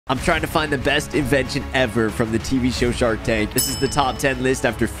I'm trying to find the best invention ever from the TV show Shark Tank. This is the top 10 list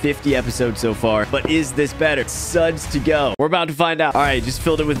after 50 episodes so far. But is this better? Suds to go. We're about to find out. All right, just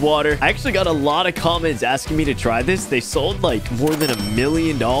filled it with water. I actually got a lot of comments asking me to try this. They sold like more than $1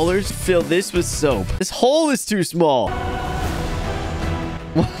 million. Fill this with soap. This hole is too small.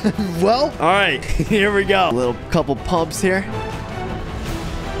 Well, All right, here we go. A little couple pumps here.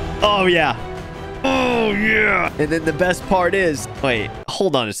 Oh, yeah. Oh, yeah. And then the best part is... Wait,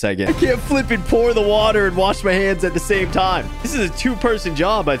 hold on a second. I can't flip and pour the water and wash my hands at the same time. This is a two-person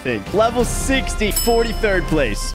job, I think. Level 60, 43rd place.